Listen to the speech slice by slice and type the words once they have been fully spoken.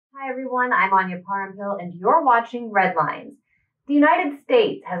everyone, I'm Anya Parampil, and you're watching Red Lines. The United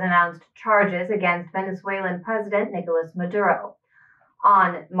States has announced charges against Venezuelan President Nicolas Maduro.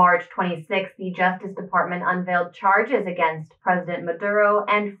 On March 26, the Justice Department unveiled charges against President Maduro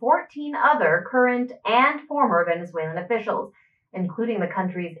and 14 other current and former Venezuelan officials, including the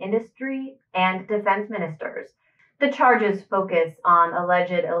country's industry and defense ministers. The charges focus on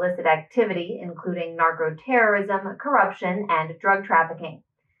alleged illicit activity, including narco-terrorism, corruption, and drug trafficking.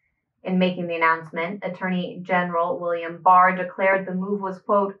 In making the announcement, Attorney General William Barr declared the move was,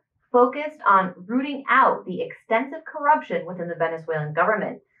 quote, focused on rooting out the extensive corruption within the Venezuelan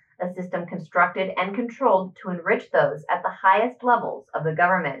government, a system constructed and controlled to enrich those at the highest levels of the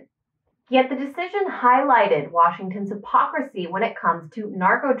government. Yet the decision highlighted Washington's hypocrisy when it comes to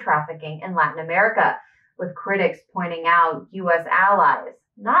narco-trafficking in Latin America, with critics pointing out U.S. allies,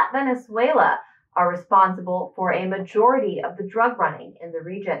 not Venezuela, are responsible for a majority of the drug running in the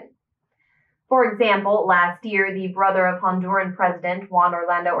region. For example, last year, the brother of Honduran President Juan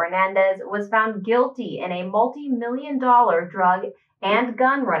Orlando Hernandez was found guilty in a multi-million-dollar drug and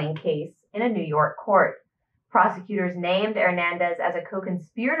gun running case in a New York court. Prosecutors named Hernandez as a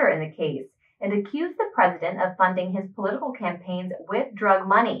co-conspirator in the case and accused the president of funding his political campaigns with drug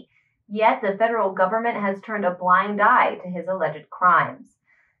money. Yet the federal government has turned a blind eye to his alleged crimes.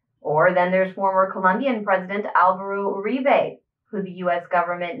 Or then there's former Colombian President Alvaro Uribe, who the U.S.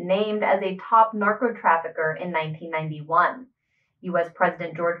 government named as a top narco trafficker in 1991. U.S.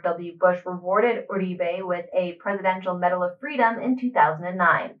 President George W. Bush rewarded Uribe with a Presidential Medal of Freedom in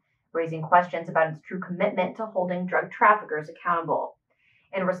 2009, raising questions about its true commitment to holding drug traffickers accountable.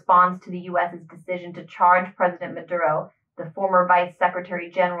 In response to the U.S.'s decision to charge President Maduro, the former Vice Secretary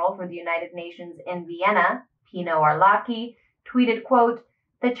General for the United Nations in Vienna, Pino Arlacchi, tweeted, quote,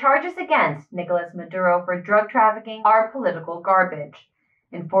 the charges against Nicolas Maduro for drug trafficking are political garbage.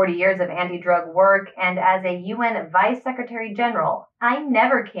 In 40 years of anti-drug work and as a UN Vice Secretary General, I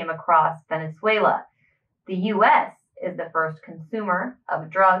never came across Venezuela. The U.S. is the first consumer of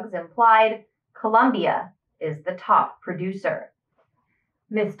drugs implied. Colombia is the top producer.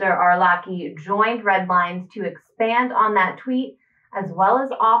 Mr. Arlacchi joined Red Lines to expand on that tweet, as well as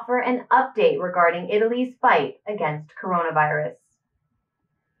offer an update regarding Italy's fight against coronavirus.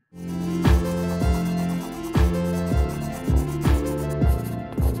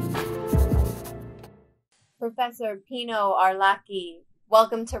 Professor Pino Arlacchi,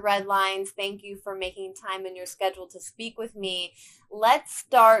 welcome to Red Lines. Thank you for making time in your schedule to speak with me. Let's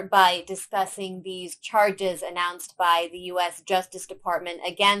start by discussing these charges announced by the U.S. Justice Department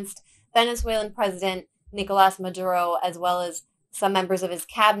against Venezuelan President Nicolas Maduro, as well as some members of his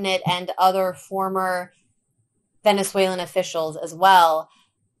cabinet and other former Venezuelan officials as well.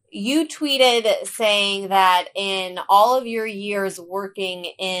 You tweeted saying that in all of your years working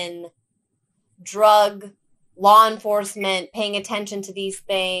in drug law enforcement, paying attention to these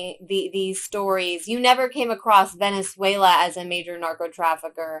stories, you never came across Venezuela as a major narco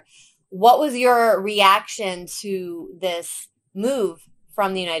trafficker. What was your reaction to this move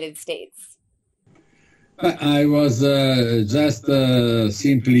from the United States? I was just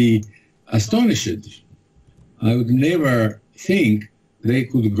simply astonished. I would never think they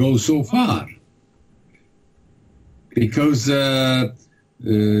could go so far, because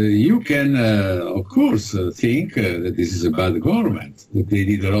you can, of course, think that this is a bad government, that they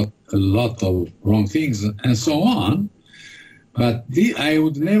did a lot of wrong things and so on, but I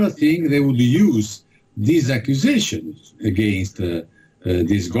would never think they would use these accusations against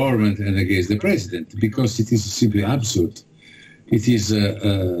this government and against the president, because it is simply absurd. It is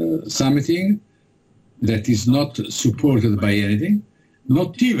something that is not supported by anything,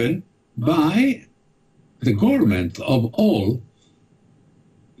 not even by the government of all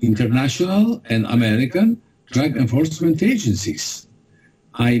international and American drug enforcement agencies.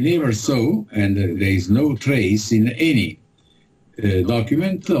 I never saw, and there is no trace in any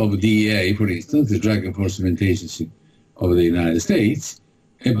document of DEA, for instance, the Drug Enforcement Agency of the United States,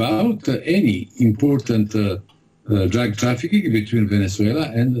 about any important drug trafficking between Venezuela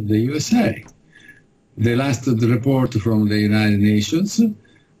and the USA. The last report from the United Nations,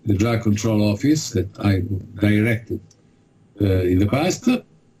 the Drug Control Office that I directed in the past,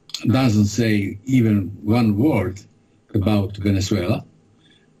 doesn't say even one word about Venezuela.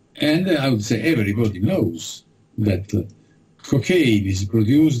 And I would say everybody knows that cocaine is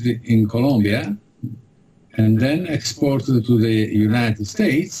produced in Colombia and then exported to the United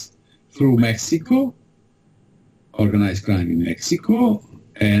States through Mexico, organized crime in Mexico,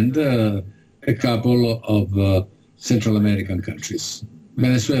 and a couple of Central American countries.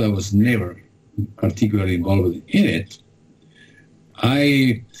 Venezuela was never particularly involved in it.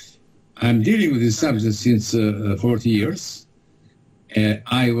 I I'm dealing with this subject since 40 years.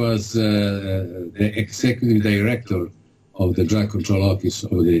 I was the executive director of the Drug Control Office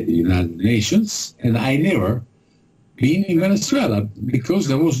of the United Nations, and I never been in Venezuela because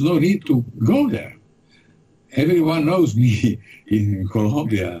there was no need to go there. Everyone knows me in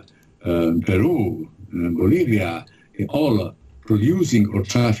Colombia, Peru, Bolivia, all producing or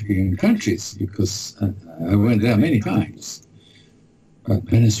trafficking countries because I went there many times. But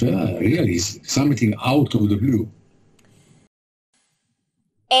Venezuela really is something out of the blue.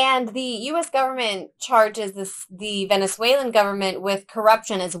 And the U.S. government charges the Venezuelan government with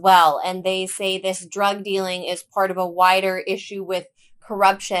corruption as well. And they say this drug dealing is part of a wider issue with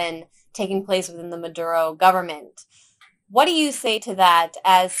corruption taking place within the Maduro government. What do you say to that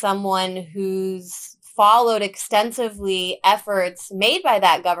as someone who's followed extensively efforts made by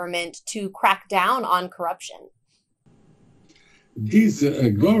that government to crack down on corruption? This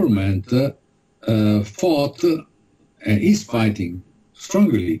government fought and is fighting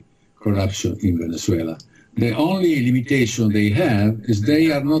strongly corruption in Venezuela. The only limitation they have is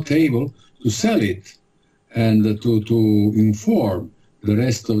they are not able to sell it and to inform the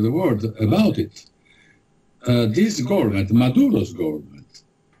rest of the world about it. This government, Maduro's government,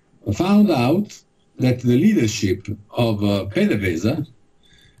 found out that the leadership of PDVSA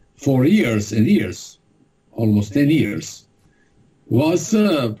for years and years, almost 10 years, was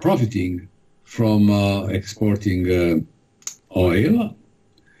profiting from exporting oil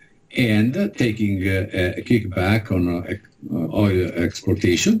and taking a kickback on oil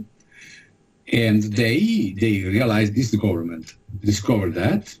exportation. And they realized, this government discovered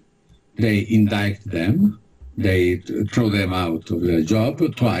that. They indict them. They throw them out of their job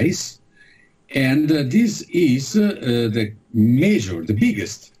twice. And this is the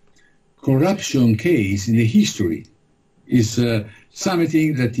biggest corruption case in the history. Is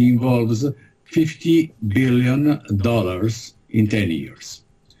something that involves $50 billion in 10 years.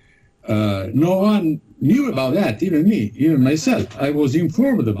 No one knew about that, even me, even myself. I was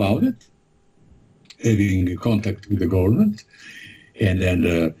informed about it, having contact with the government. And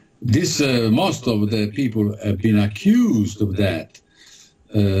then most of the people have been accused of that.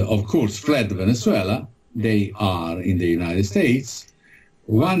 Of course, fled Venezuela. They are in the United States.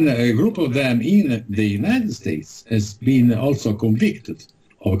 One group of them in the United States has been also convicted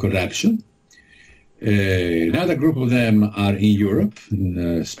of corruption. Another group of them are in Europe,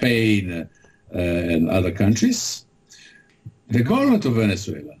 in Spain and other countries. The government of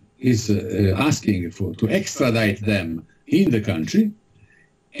Venezuela is asking to extradite them in the country,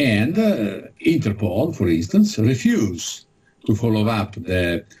 and Interpol, for instance, refused to follow up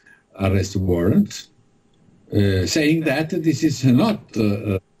the arrest warrant, saying that this is not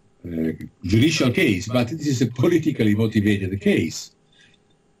a judicial case, but it is a politically motivated case.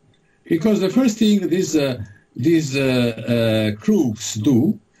 Because the first thing these crooks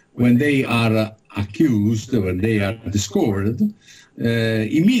do when they are accused, when they are discovered,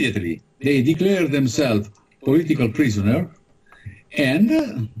 immediately they declare themselves political prisoner, and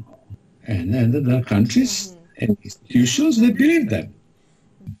the countries and institutions, they believe them.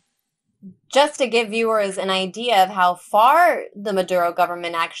 Just to give viewers an idea of how far the Maduro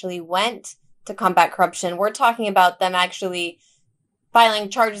government actually went to combat corruption, we're talking about them actually filing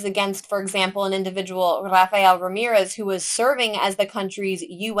charges against, for example, an individual, Rafael Ramirez, who was serving as the country's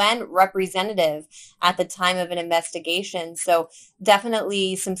UN representative at the time of an investigation. So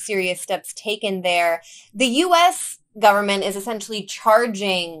definitely some serious steps taken there. The U.S. government is essentially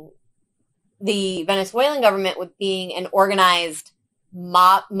charging the Venezuelan government with being an organized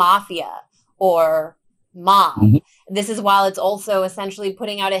mafia or mob. Mm-hmm. This is while it's also essentially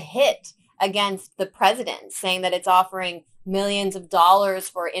putting out a hit against the president, saying that it's offering millions of dollars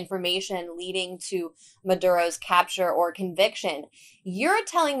for information leading to Maduro's capture or conviction. You're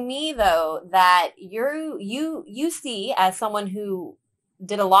telling me, though, that you see, as someone who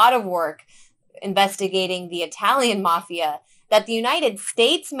did a lot of work investigating the Italian mafia, that the United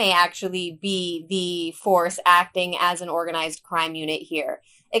States may actually be the force acting as an organized crime unit here.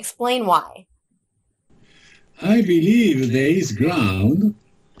 Explain why. I believe there is ground,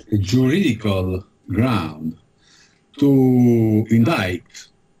 juridical ground, to indict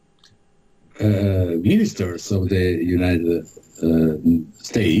ministers of the United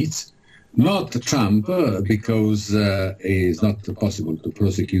States, not Trump, because it is not possible to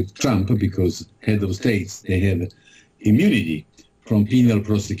prosecute Trump, because head of states, they have immunity from penal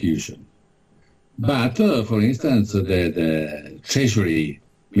prosecution. But, for instance, the Treasury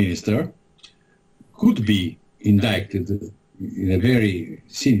minister could be indicted in a very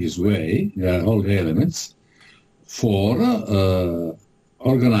serious way, there are all the elements, for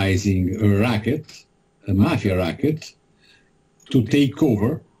organizing a racket, a mafia racket, to take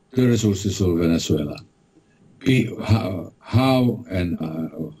over the resources of Venezuela. How and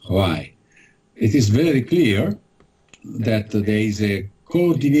why? It is very clear that there is a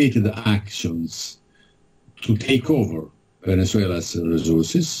coordinated actions to take over Venezuela's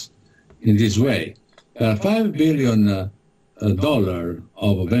resources in this way. There are $5 billion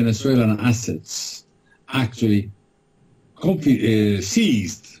of Venezuelan assets actually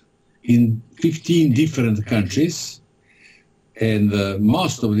seized in 15 different countries, and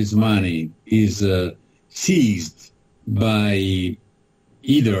most of this money is seized by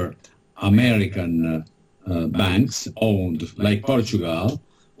either American banks owned, like Portugal,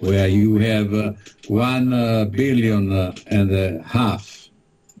 where you have $1.5 billion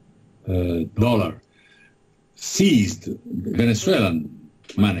seized Venezuelan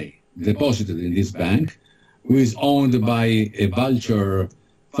money deposited in this bank, who is owned by a vulture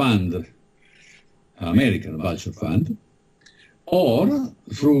fund, American vulture fund, or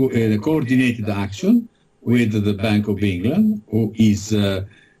through a coordinated action with the Bank of England, who is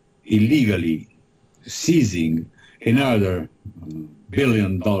illegally seizing another $1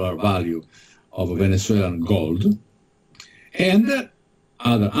 billion value of Venezuelan gold, and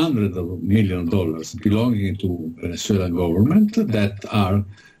other hundreds of millions of dollars belonging to Venezuelan government that are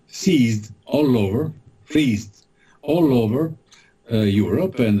seized all over, freezed all over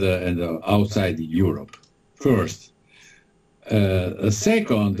Europe and outside Europe. First.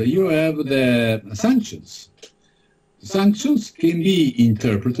 Second, you have the sanctions. Sanctions can be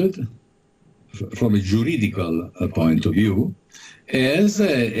interpreted from a juridical point of view as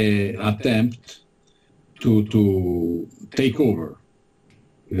an attempt to take over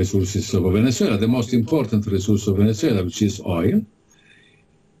resources of Venezuela, the most important resource of Venezuela, which is oil,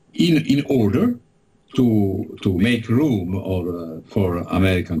 in order to make room for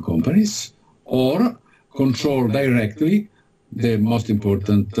American companies or control directly the most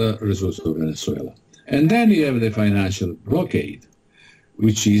important resource of Venezuela. And then you have the financial blockade,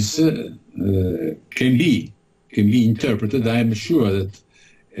 which is can be interpreted. I am sure that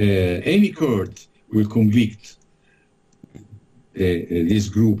any court will convict this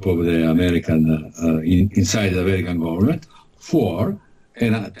group of the American inside the American government for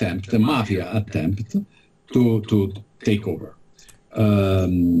an attempt, a mafia attempt to take over.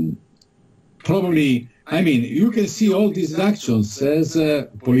 Probably. I mean, you can see all these actions as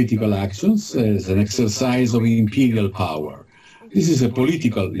political actions, as an exercise of imperial power. This is a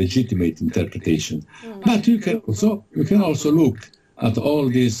political, legitimate interpretation. But you can also look at all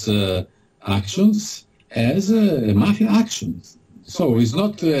these actions as mafia actions. So it's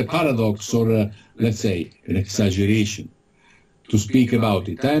not a paradox or, let's say, an exaggeration to speak about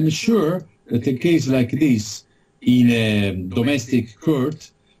it. I'm sure that a case like this in a domestic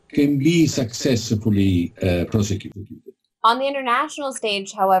court can be successfully prosecuted. On the international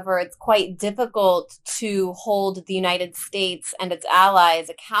stage, however, it's quite difficult to hold the United States and its allies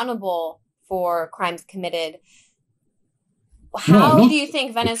accountable for crimes committed. How do you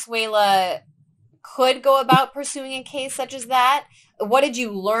think Venezuela could go about pursuing a case such as that? What did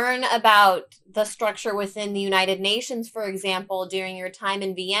you learn about the structure within the United Nations, for example, during your time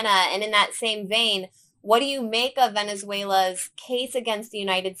in Vienna? And in that same vein, what do you make of Venezuela's case against the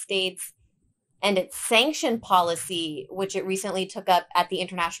United States and its sanction policy, which it recently took up at the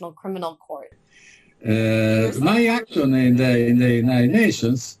International Criminal Court? My action in the United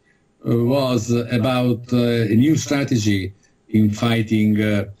Nations was about a new strategy in fighting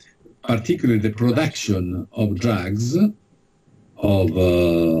particularly the production of drugs, of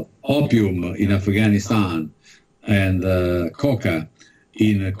opium in Afghanistan and coca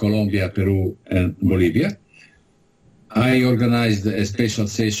in Colombia, Peru, and Bolivia. I organized a special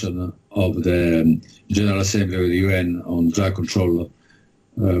session of the General Assembly of the UN on drug control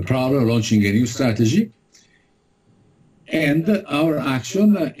problem, launching a new strategy. And our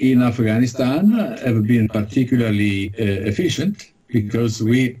action in Afghanistan have been particularly efficient because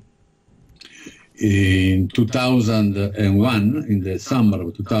we, in 2001, in the summer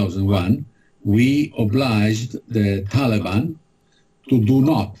of 2001, we obliged the Taliban to do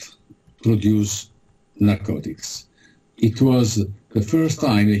not produce narcotics. It was the first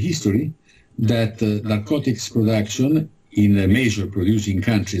time in history that narcotics production in major producing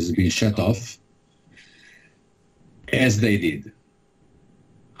countries has been shut off, as they did.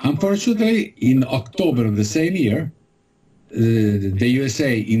 Unfortunately, in October of the same year, the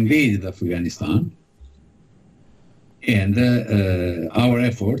USA invaded Afghanistan, and our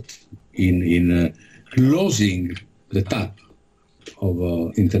effort in closing the tap of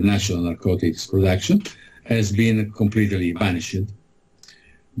international narcotics production has been completely vanished.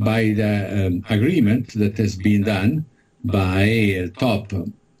 by the agreement that has been done by a top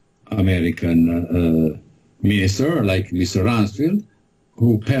American minister like Mr. Rumsfeld,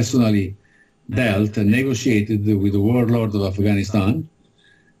 who personally dealt and negotiated with the warlord of Afghanistan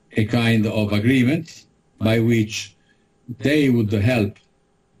a kind of agreement by which they would help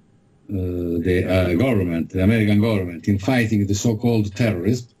the government, the American government, in fighting the so-called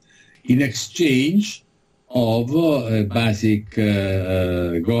terrorism in exchange of a basic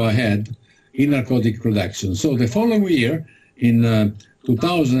go-ahead in narcotic production. So the following year, in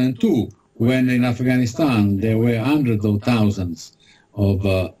 2002, when in Afghanistan there were hundreds of thousands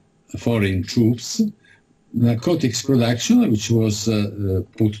of foreign troops, narcotics production, which was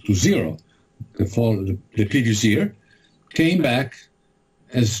put to zero the previous year, came back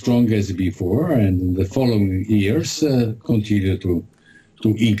as strong as before, and in the following years continued to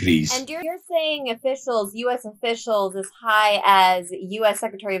increase. And you're saying officials, U.S. officials as high as U.S.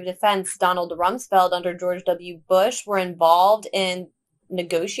 Secretary of Defense Donald Rumsfeld under George W. Bush were involved in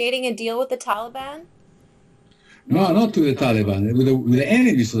negotiating a deal with the Taliban? No, not to the Taliban, with the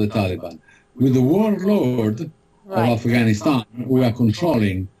enemies of the Taliban, with the warlord of Afghanistan, who are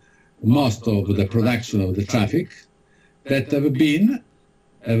controlling most of the production of the traffic, that have been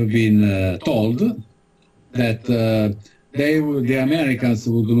told that the Americans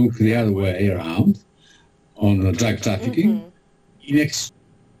would look the other way around on drug trafficking in exchange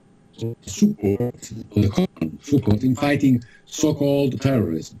for support in fighting so-called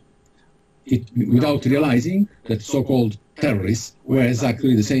terrorism. Without realizing that so-called terrorists were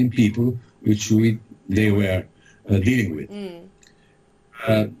exactly the same people which they were dealing with.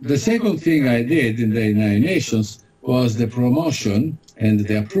 The second thing I did in the United Nations was the promotion and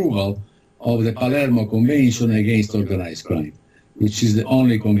the approval of the Palermo Convention against Organized Crime, which is the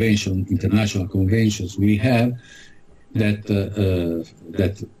only convention, international conventions we have that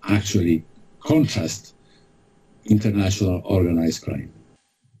actually contrast international organized crime.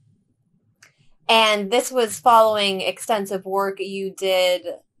 And this was following extensive work you did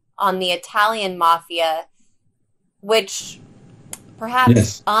on the Italian mafia, which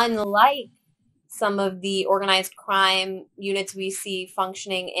perhaps unlike some of the organized crime units we see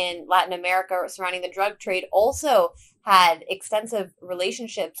functioning in Latin America surrounding the drug trade, also had extensive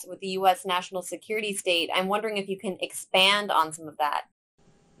relationships with the U.S. national security state. I'm wondering if you can expand on some of that.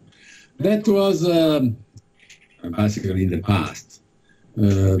 That was basically in the past,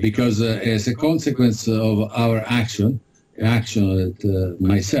 because as a consequence of our action that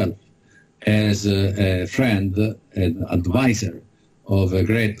myself, as a friend and advisor of a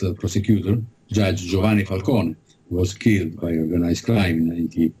great prosecutor, Judge Giovanni Falcone, was killed by organized crime in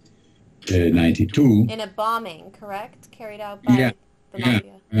 1992. In a bombing, correct? Carried out by the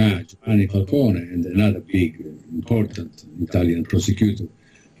mafia. Giovanni Falcone and another big, important Italian prosecutor,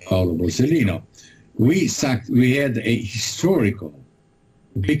 Paolo Borsellino. We had a historical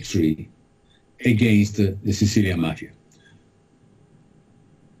victory against the Sicilian Mafia.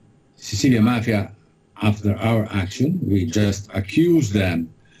 Sicilian Mafia, after our action, we just accused them,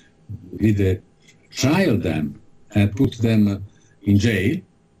 trialed them, and put them in jail.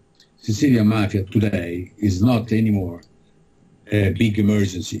 Sicilian Mafia today is not anymore a big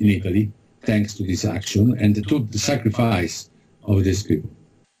emergency in Italy, thanks to this action and to the sacrifice of these people.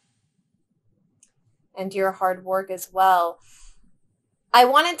 And your hard work as well. I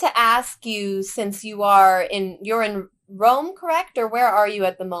wanted to ask you, since you're in Rome, correct? Or where are you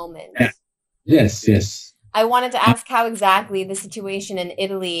at the moment? Yes. I wanted to ask how exactly the situation in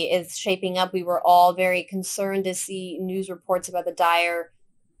Italy is shaping up. We were all very concerned to see news reports about the dire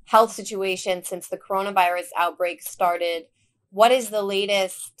health situation since the coronavirus outbreak started. What is the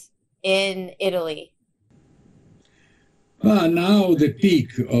latest in Italy? Now the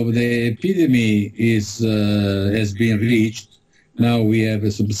peak of the epidemic has been reached. Now we have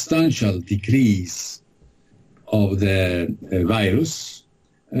a substantial decrease of the virus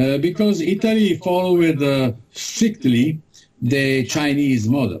because Italy followed strictly the Chinese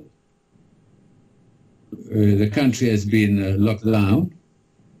model. The country has been locked down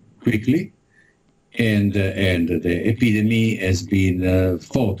quickly, and the epidemic has been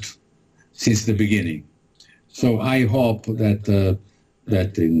fought since the beginning. So I hope that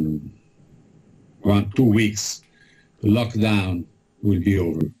in 2 weeks, the lockdown will be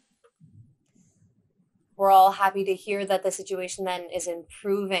over. We're all happy to hear that the situation then is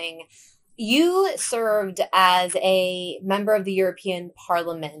improving. You served as a member of the European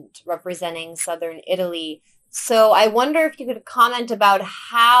Parliament representing southern Italy. So I wonder if you could comment about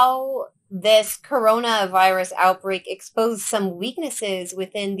how this coronavirus outbreak exposed some weaknesses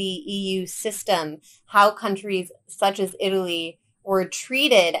within the EU system, how countries such as Italy or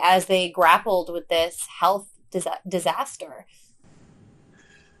treated as they grappled with this health disaster?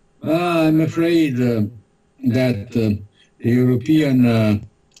 I'm afraid that the European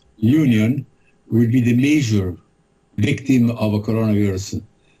Union will be the major victim of a coronavirus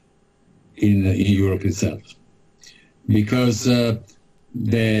in Europe itself, because the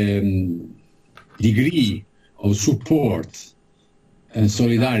degree of support and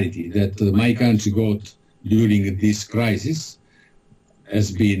solidarity that my country got during this crisis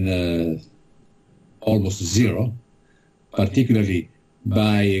has been almost zero, particularly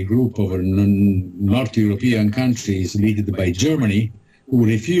by a group of North European countries led by Germany, who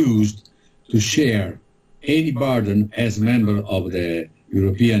refused to share any burden as member of the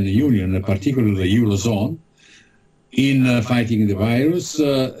European Union, particularly the Eurozone, in fighting the virus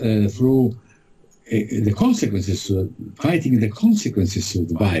through the consequences, fighting the consequences of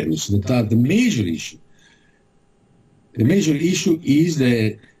the virus that are the major issue. The major issue is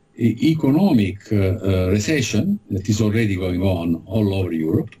the economic recession that is already going on all over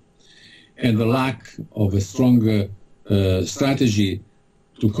Europe, and the lack of a strong strategy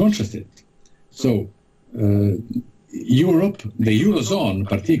to contrast it. So Europe, the Eurozone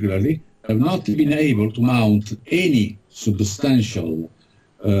particularly, have not been able to mount any substantial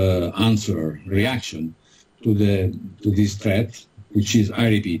reaction to this threat, which is, I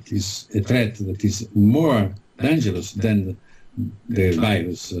repeat, is a threat that is more dangerous than the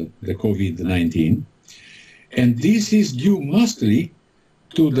virus, the COVID-19. And this is due mostly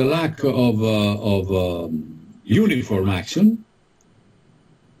to the lack of uniform action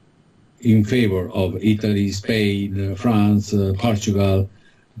in favor of Italy, Spain, France, Portugal,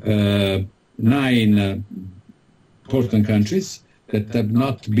 9 important countries that have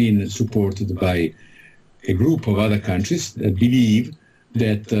not been supported by a group of other countries that believe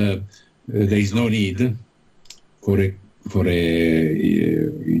that there is no need for a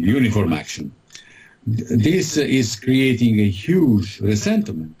uniform action. This is creating a huge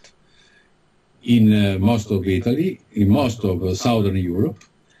resentment in most of Italy, in most of Southern Europe,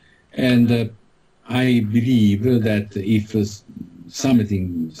 and I believe that if some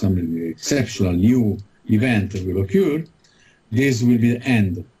exceptional new event will occur, this will be the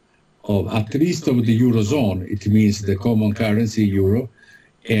end of at least of the Eurozone. It means the common currency, euro,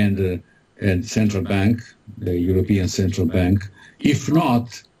 and central bank, the European Central Bank, if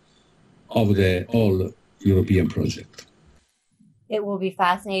not of the whole European project. It will be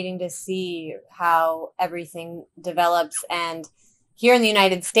fascinating to see how everything develops. And here in the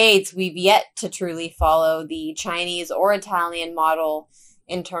United States, we've yet to truly follow the Chinese or Italian model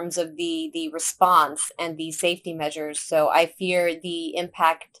in terms of the response and the safety measures. So I fear the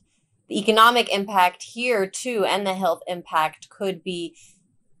economic impact here too, and the health impact could be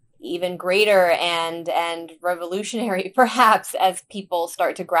even greater and revolutionary, perhaps, as people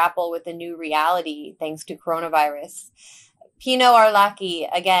start to grapple with the new reality thanks to coronavirus. Pino Arlacchi,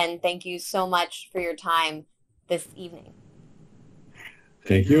 again, thank you so much for your time this evening.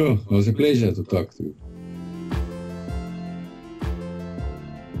 Thank you. It was a pleasure to talk to you.